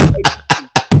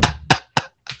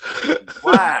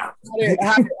 Wow.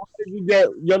 How did you get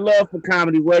your love for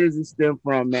comedy? Where does it stem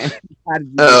from, man? How did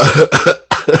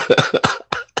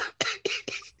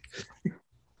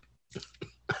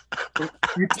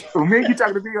you me, you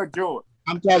talking to me or George?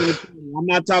 I'm talking to you. I'm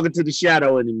not talking to the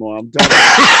shadow anymore. I'm talking.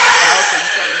 Okay,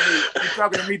 you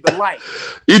talking to me the light.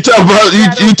 You talk about you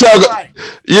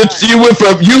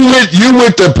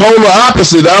went the polar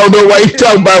opposite. I don't know why you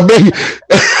talking about me.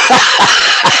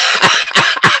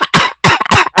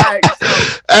 Right, so,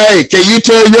 hey, can you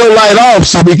turn your light off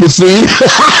so we can see?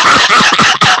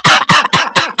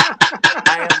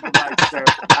 I am the light, sir.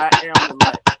 I am the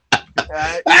light.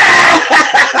 Right.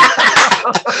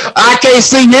 I can't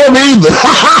see him either.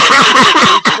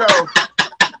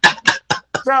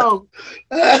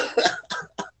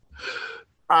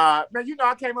 Man, you know,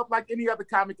 I came up like any other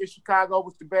comic in Chicago.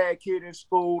 Was the bad kid in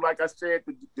school. Like I said,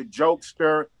 the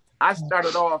jokester. I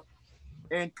started off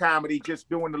in comedy, just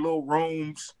doing the little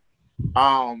rooms.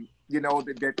 You know,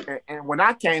 and when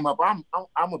I came up, I'm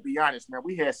gonna be honest, man.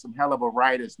 We had some hell of a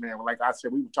writers, man. Like I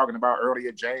said, we were talking about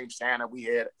earlier, James Hanna. We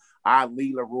had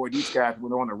Ali Leroy. These guys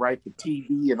went on to write for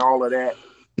TV and all of that.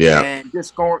 Yeah. And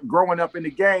just growing up in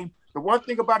the game. The one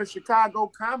thing about a Chicago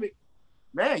comic,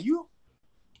 man, you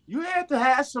had to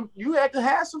have some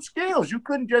skills. You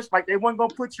couldn't just, like, they weren't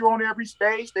gonna put you on every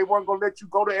stage. They weren't gonna let you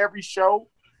go to every show.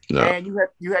 No. And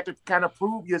you had to kind of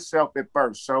prove yourself at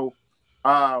first. So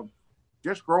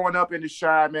just growing up in the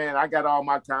Chi, man, I got all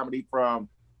my comedy from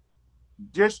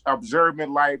just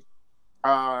observing life.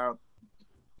 I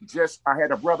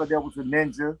had a brother that was a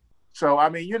ninja. So I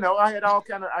mean, you know, I had all.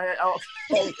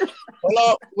 Hold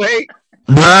on, wait.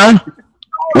 Huh?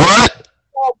 What?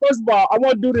 First of all, I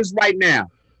want to do this right now.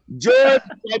 George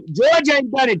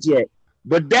ain't done it yet,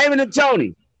 but Damon and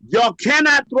Tony, y'all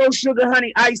cannot throw sugar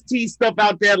honey iced tea stuff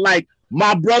out there like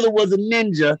my brother was a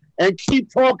ninja and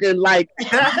keep talking like.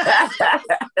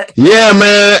 Yeah,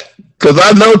 man, because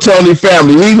I know Tony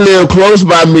family. He lived close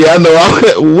by me. I know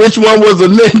which one was a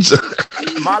ninja.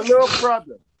 My little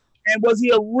brother. And was he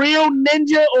a real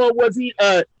ninja or was he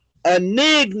a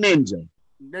nig ninja?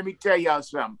 Let me tell y'all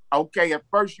something. Okay, at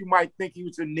first you might think he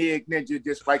was a nig ninja,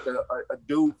 just like a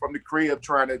dude from the crib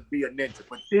trying to be a ninja.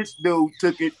 But this dude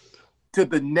took it to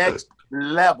the next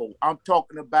level. I'm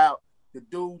talking about the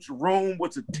dude's room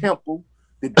was a temple.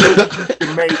 The dude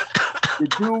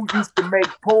used to make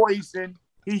poison.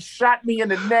 He shot me in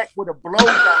the neck with a blow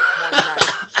dart one night.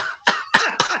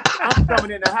 I'm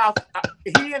coming in the house.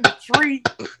 He in the tree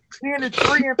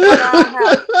in front of our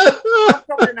house. I'm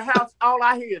coming in the house. All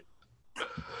I hear is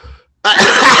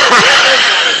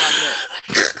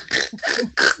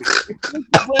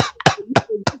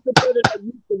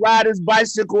used to ride his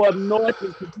bicycle up north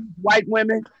and white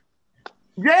women.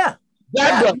 Yeah.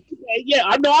 Yeah,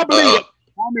 I know. I believe it.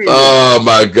 Oh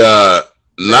my God!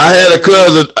 Now, I had a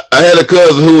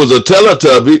cousin who was a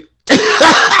Teletubby.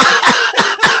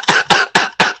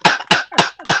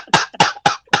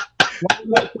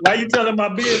 Why you telling my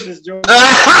business, George?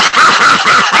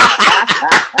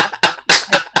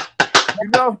 You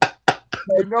know,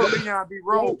 Leon be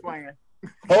role playing.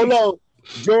 Hold on,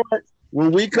 George.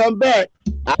 When we come back,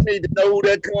 I need to know who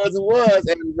that cousin was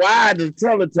and why the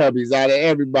Teletubbies out of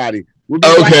everybody.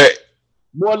 Okay.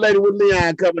 More Later with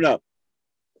Leon coming up.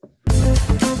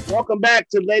 Welcome back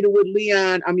to Later with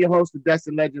Leon. I'm your host, the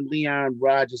Destin Legend, Leon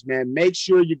Rogers, man. Make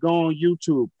sure you go on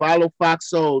YouTube. Follow Fox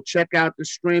Soul. Check out the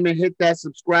streaming. Hit that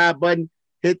subscribe button.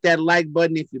 Hit that like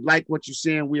button if you like what you're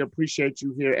seeing. We appreciate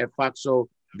you here at Fox Soul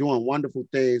doing wonderful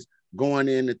things going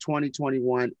into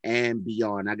 2021 and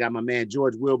beyond. I got my man,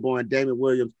 George Willborn, Damon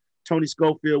Williams, Tony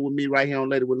Sculfield with me right here on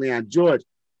Later with Leon. George,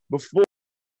 before...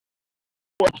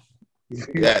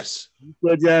 Yes.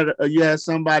 You had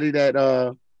somebody that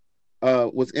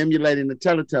was emulating the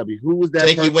Teletubby. Who was that?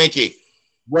 Tinky Winky.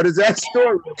 What is that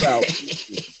story about?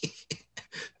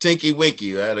 Tinky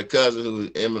Winky. I had a cousin who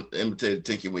imitated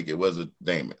Tinky Winky. It wasn't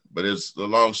Damon, but it's a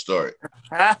long story.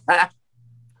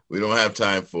 We don't have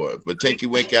time for it. But Tinky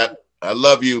Winky, I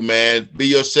love you, man. Be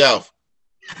yourself.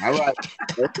 All right.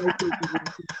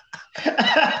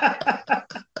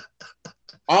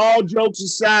 All jokes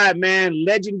aside, man,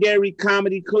 legendary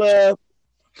comedy club,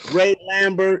 Ray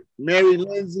Lambert, Mary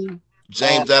Lindsay,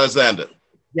 James Alexander.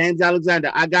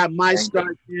 I got my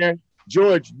start there.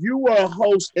 George, you were a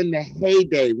host in the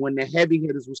heyday when the heavy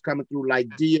hitters was coming through like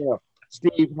DL,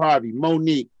 Steve Harvey,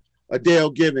 Monique,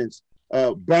 Adele Givens,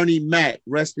 Bernie Mac,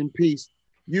 rest in peace.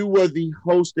 You were the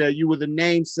host there. You were the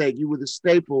namesake. You were the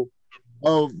staple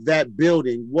of that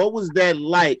building. What was that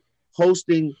like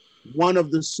hosting one of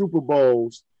the Super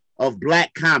Bowls of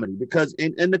Black comedy? Because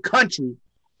in the country,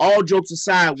 all jokes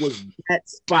aside, was that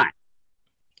spot.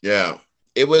 Yeah,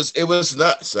 it was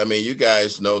nuts. I mean, you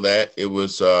guys know that it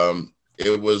was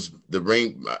the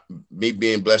ring. Me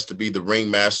being blessed to be the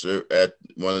ringmaster at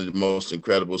one of the most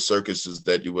incredible circuses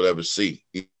that you will ever see.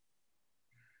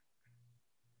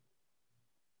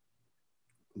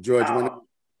 George,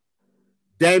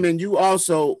 Damon, you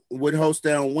also would host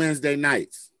that on Wednesday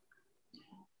nights.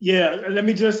 Yeah, let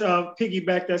me just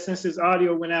piggyback that since his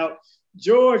audio went out.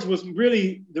 George was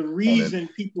really the reason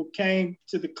people came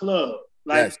to the club.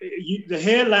 Like the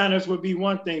headliners would be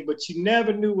one thing, but you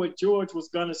never knew what George was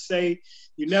gonna say.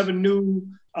 You never knew,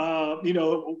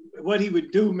 what he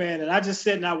would do, man. And I just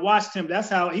sat and I watched him. That's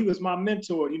how he was my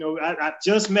mentor. You know, I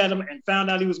just met him and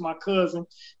found out he was my cousin.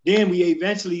 Then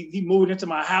he moved into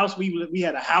my house. We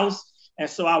had a house, and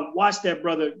so I watched that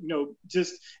brother. You know,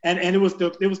 and it was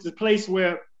the place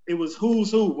where it was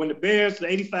who's who. When the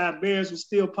 85 Bears were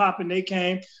still popping, they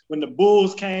came. When the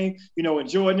Bulls came, and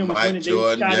Jordan was winning,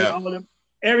 all of them.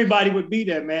 Everybody would be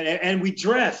there, man. And we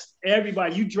dressed.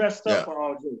 Everybody, you dressed up for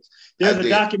All Jokes. There's a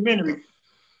documentary,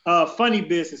 Funny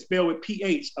Business, spelled with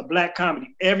PH, a black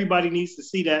comedy. Everybody needs to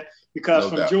see that because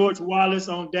from George Wallace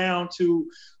on down to,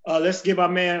 let's give our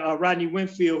man Rodney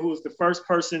Winfield, who was the first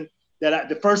person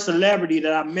the first celebrity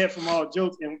that I met from All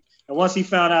Jokes. And once he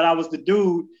found out I was the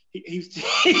dude, he was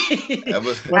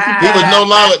no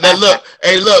longer that.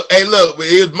 Look,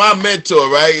 he was my mentor,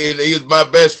 right? He was my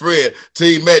best friend till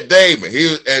he met Damon.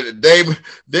 Damon.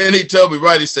 Then he told me,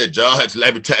 right? He said, "George,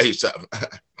 let me tell you something.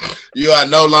 You are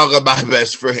no longer my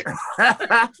best friend.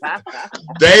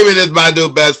 Damon is my new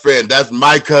best friend. That's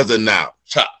my cousin now."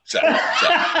 Chop.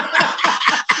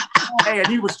 Hey, and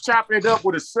he was chopping it up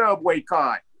with a Subway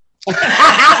card.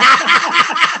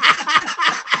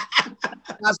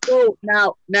 So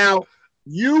now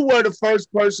you were the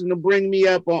first person to bring me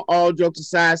up on All Jokes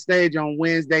Aside stage on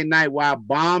Wednesday night where I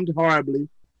bombed horribly.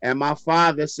 And my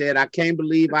father said, "I can't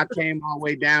believe I came all the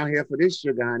way down here for this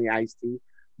sugar honey iced tea."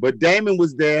 But Damon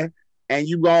was there and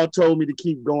you all told me to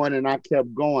keep going and I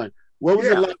kept going. What was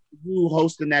it like for you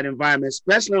hosting that environment,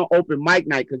 especially on open mic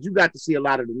night? Because you got to see a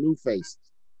lot of the new faces.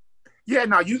 Yeah,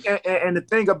 no, you and the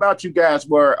thing about you guys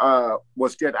was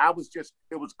that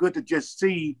it was good to just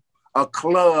see a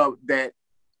club that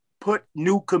put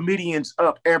new comedians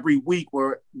up every week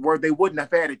where they wouldn't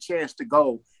have had a chance to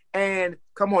go. And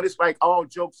come on, it's like All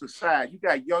Jokes Aside. You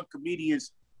got young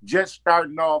comedians just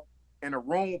starting off in a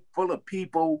room full of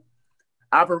people.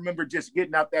 I remember just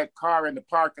getting out that car in the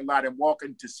parking lot and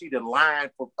walking to see the line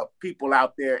of people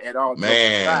out there at All Jokes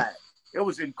Aside. It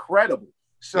was incredible.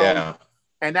 So,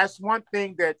 and that's one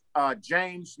thing that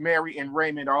James, Mary, and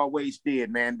Raymond always did,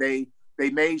 man. They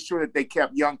made sure that they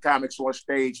kept young comics on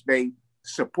stage. They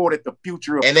supported the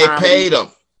future of comedy.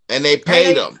 They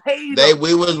paid them.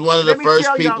 We was one of the first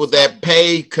people that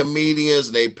paid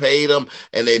comedians. They paid them,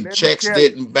 and their checks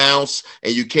didn't bounce.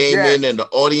 And you came in, and the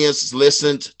audience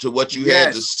listened to what you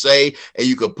had to say, and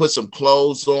you could put some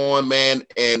clothes on, man.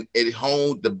 And it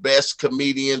honed the best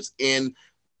comedians in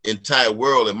entire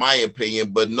world, in my opinion,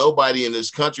 but nobody in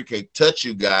this country can touch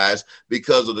you guys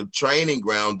because of the training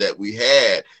ground that we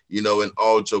had, in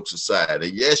All Jokes Aside.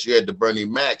 And yes, you had the Bernie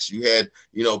Macs, you had,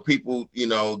 people,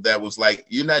 that was like,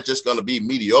 you're not just going to be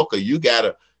mediocre. You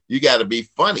gotta be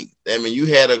funny. I mean, you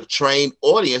had a trained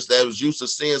audience that was used to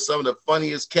seeing some of the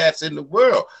funniest cats in the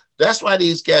world. That's why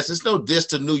these cats, it's no diss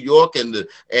to New York and to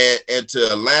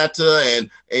Atlanta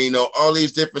and all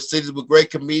these different cities with great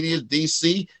comedians,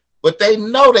 DC. But they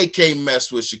know they can't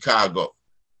mess with Chicago.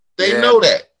 They know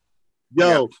that.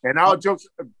 Yo, and All Jokes,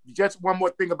 just one more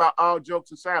thing about All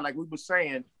Jokes Aside, like we were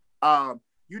saying,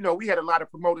 we had a lot of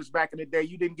promoters back in the day.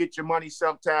 You didn't get your money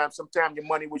sometimes. Sometimes your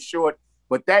money was short.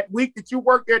 But that week that you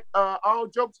worked at All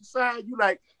Jokes Aside, you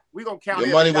like, we're going to count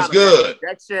your money was good.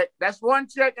 That check, that's one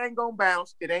check ain't going to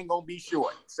bounce. It ain't going to be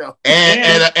short. So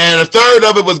and a third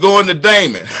of it was going to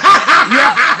Damon.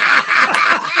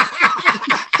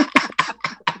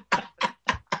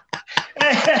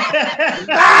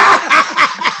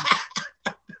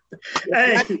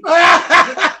 Hey,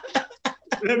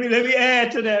 let me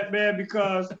add to that, man,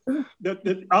 because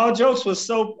the All Jokes was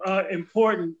so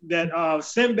important that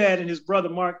Sinbad and his brother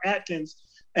Mark Atkins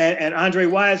and Andre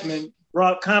Wiseman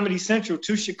brought Comedy Central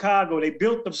to Chicago. They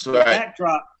built the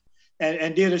backdrop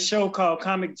and did a show called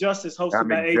Comic Justice, hosted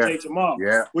by AJ Jamal,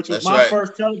 which was my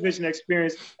first television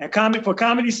experience. And for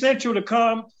Comedy Central to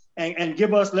come and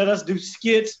let us do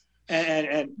skits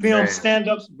and film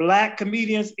stand-ups, black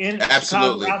comedians in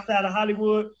Chicago, outside of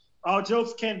Hollywood. All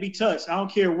Jokes can't be touched. I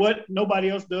don't care what nobody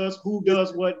else does, who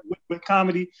does what with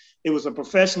comedy. It was a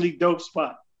professionally dope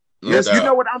spot. Yes, you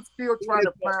know what? I'm still trying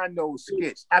to find those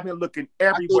skits. I've been looking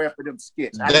everywhere for them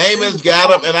skits. Damon's got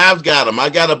them, and I've got them. I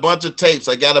got a bunch of tapes.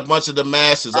 I got a bunch of the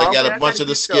masters. I got a bunch of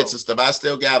the skits and stuff. I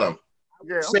still got them.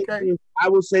 Yeah, okay. I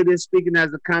will say this, speaking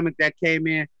as a comic that came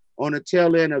in on the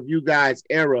tail end of you guys'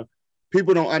 era,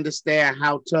 people don't understand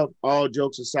how tough All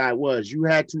Jokes Aside was. You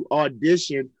had to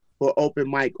audition for open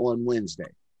mic on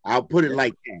Wednesday. I'll put it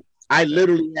like that. I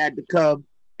literally had to come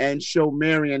and show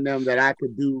Mary and them that I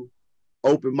could do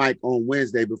open mic on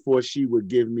Wednesday before she would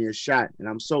give me a shot. And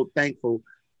I'm so thankful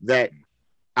that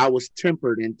I was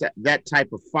tempered in that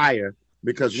type of fire,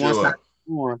 because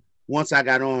once I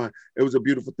got on, it was a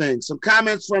beautiful thing. Some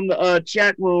comments from the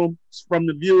chat room from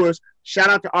the viewers. Shout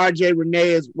out to RJ Renee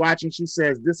is watching. She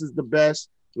says, this is the best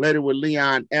Later with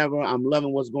Leon ever. I'm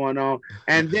loving what's going on.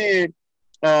 And then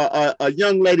a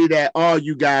young lady that all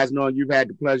you guys know, you've had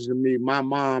the pleasure to meet, my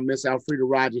mom, Miss Alfreda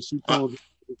Rogers. She told me,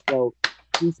 so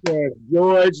she says,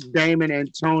 George, Damon,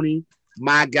 and Tony,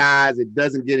 my guys, it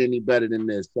doesn't get any better than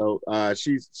this. So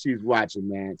she's watching,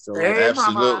 man. So hey,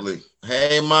 absolutely. Mama.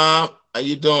 Hey, Mom, how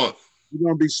you doing? We're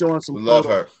gonna be showing some love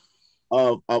her.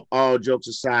 Of all jokes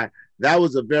aside, that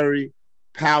was a very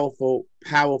powerful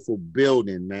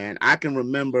building, man. I can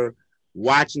remember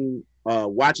watching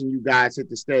you guys hit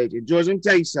the stage. And George, let me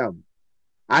tell you something.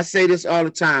 I say this all the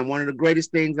time. One of the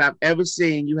greatest things I've ever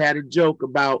seen, you had a joke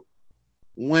about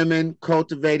women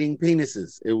cultivating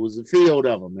penises. It was a field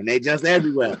of them, and they just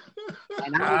everywhere.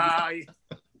 And I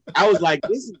was like,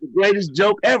 this is the greatest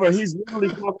joke ever. He's literally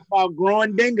talking about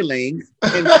growing dinglings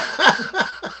and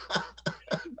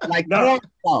like corn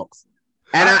stalks.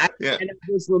 And I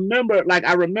just remember, like,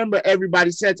 I remember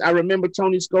everybody says, I remember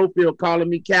Tony Sculfield calling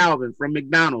me Calvin from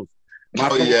McDonald's.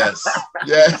 Yes.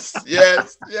 Yes. That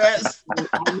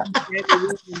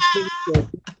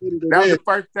was the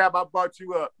first time I brought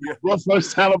you up. Yeah. The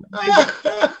first time I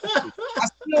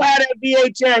still had that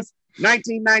VHS,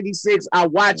 1996. I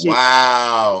watch it.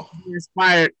 Wow.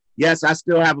 Inspired. Yes, I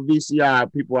still have a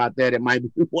VCR. People out there that might be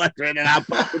wondering, and I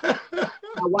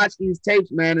watched these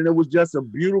tapes, man, and it was just a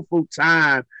beautiful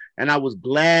time. And I was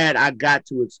glad I got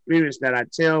to experience that. I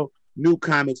tell new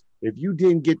comics, if you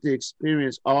didn't get to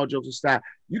experience All Jokes Aside,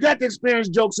 you got to experience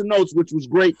Jokes and Notes, which was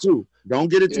great too. Don't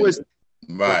get it twisted.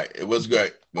 Right, it was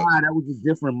great. God, that was a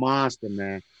different monster,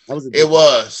 man. It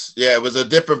was a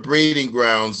different breeding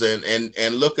grounds,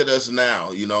 and look at us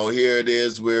now. You know, here it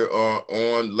is. We're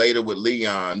on Later with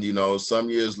Leon. You know, some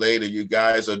years later, you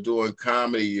guys are doing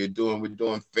comedy. We're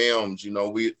doing films. You know,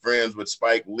 we're friends with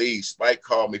Spike Lee. Spike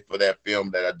called me for that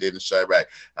film that I did in Chirac.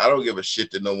 I don't give a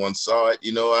shit that no one saw it.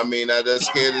 You know, I mean, I just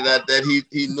scared of that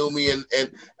he knew me and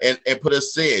put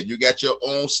us in. You got your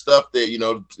own stuff there. You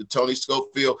know, Tony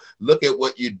Sculfield. Look at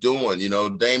what you're doing. You know,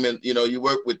 Damon. You know, you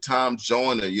work with Tom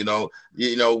Joyner. You know,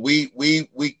 we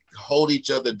hold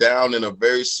each other down in a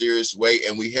very serious way,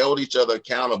 and we held each other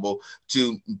accountable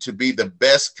to be the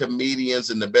best comedians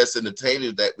and the best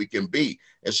entertainers that we can be.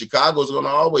 And Chicago's going to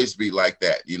always be like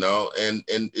that, you know. And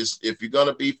if you're going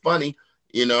to be funny,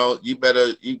 you know, you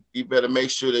better make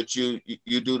sure that you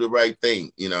do the right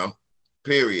thing, you know.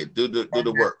 Period. Do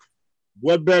the work.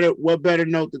 What better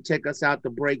note to take us out the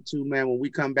break too, man? When we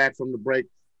come back from the break,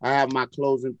 I have my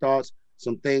closing thoughts.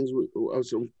 Some things,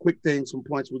 some quick things, some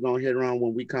points we're gonna hit around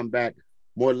when we come back.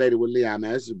 More Later with Leon,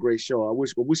 man. This is a great show. I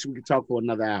wish we could talk for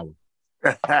another hour.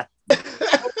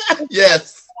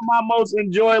 Yes. One of my most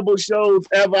enjoyable shows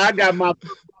ever. I got my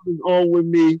brothers on with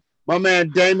me. My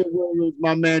man Damon Williams,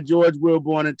 my man George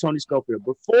Willborn, and Tony Sculfield.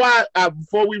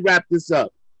 Before we wrap this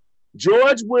up,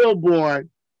 George Willborn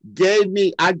gave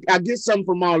me. I get something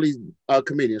from all these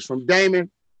comedians. From Damon,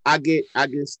 I get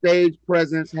stage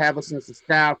presence, have a sense of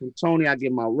style. From Tony, I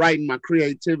get my writing, my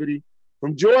creativity.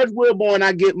 From George Willborn,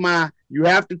 I get you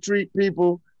have to treat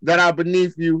people that are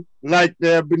beneath you like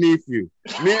they're beneath you.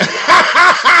 One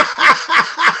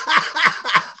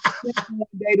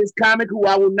day, this comic who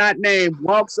I will not name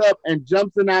walks up and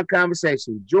jumps in our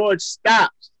conversation. George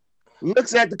stops,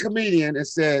 looks at the comedian and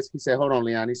said, hold on,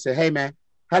 Leon. He said, hey, man,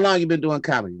 how long you been doing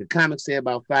comedy? The comic said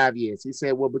about 5 years. He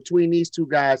said, well, between these two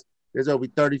guys, there's over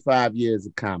 35 years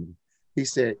of comedy. He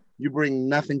said, you bring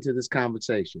nothing to this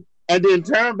conversation. And then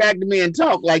turned back to me and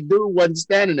talked like dude wasn't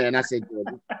standing there. And I said,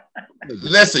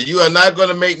 listen, you are not going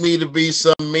to make me to be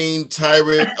some mean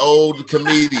tyrant old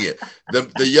comedian.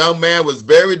 The young man was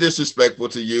very disrespectful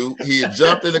to you. He had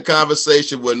jumped in a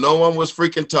conversation where no one was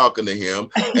freaking talking to him.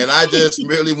 And I just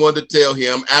really wanted to tell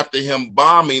him, after him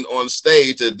bombing on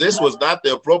stage, that this was not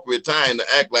the appropriate time to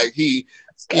act like he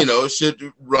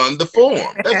should run the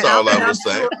form. That's all I was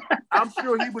saying. I'm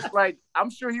sure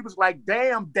he was like,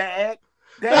 damn, Dad.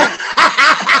 What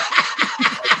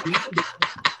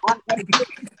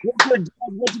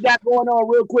you got going on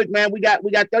real quick, man? We got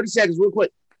 30 seconds real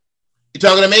quick. You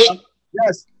talking to me?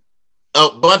 Yes. A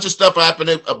bunch of stuff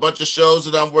happening, a bunch of shows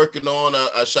that I'm working on.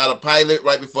 I shot a pilot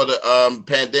right before the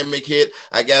pandemic hit.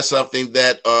 I got something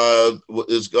that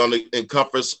is going to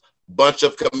encompass a bunch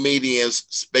of comedians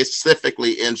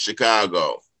specifically in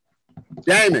Chicago.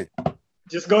 Damon.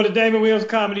 Just go to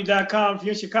DamonWilliamsComedy.com. If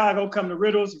you're in Chicago, come to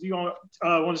Riddles. If you want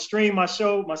to stream my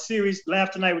show, my series,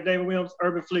 Laugh Tonight with Damon Williams,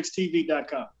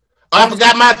 UrbanFlixTV.com. I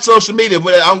forgot my social media,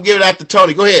 but I'm giving it out to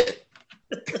Tony. Go ahead.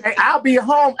 Hey, I'll be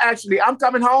home, actually. I'm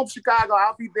coming home, Chicago.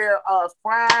 I'll be there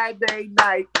Friday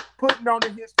night, putting on the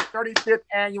History 35th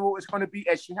Annual. It's going to be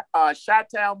at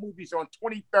Chi-Town Movies on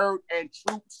 23rd and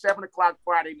Troop, 7 o'clock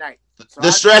Friday night. So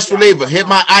the Stress Reliever. Hit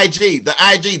my IG. The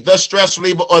IG, The Stress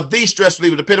Reliever, or The Stress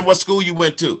Reliever, depending on what school you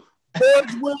went to.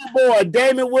 George Willborn,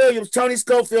 Damon Williams, Tony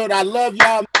Sculfield. I love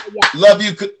y'all. Love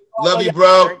you. Love you,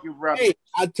 bro. Thank you, brother. Hey,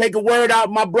 I take a word out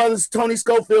of my brother's Tony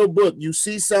Sculfield book. You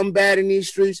see something bad in these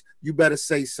streets, you better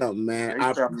say something, man.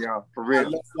 Y'all, for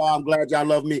real. I'm glad y'all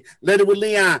love me. Later with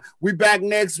Leon. We back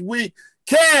next week.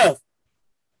 Kev,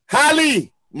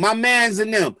 Holly, my mans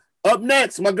and them. Up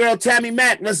next, my girl Tammy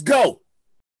Mack. Let's go.